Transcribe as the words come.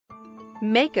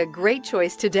Make a great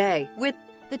choice today with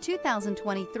the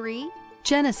 2023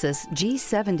 Genesis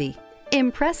G70.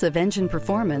 Impressive engine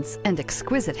performance and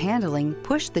exquisite handling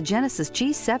push the Genesis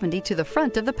G70 to the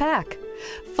front of the pack.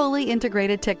 Fully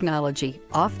integrated technology,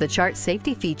 off-the-chart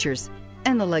safety features,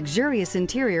 and the luxurious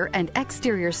interior and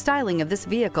exterior styling of this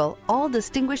vehicle all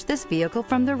distinguish this vehicle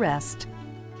from the rest.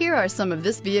 Here are some of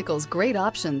this vehicle's great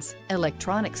options: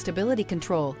 electronic stability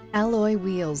control, alloy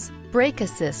wheels, brake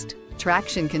assist,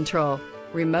 traction control,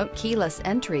 remote keyless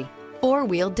entry,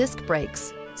 four-wheel disc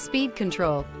brakes, speed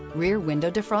control, rear window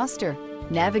defroster,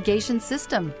 navigation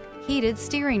system, heated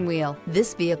steering wheel.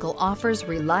 This vehicle offers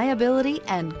reliability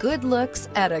and good looks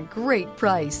at a great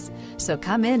price. So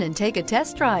come in and take a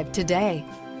test drive today.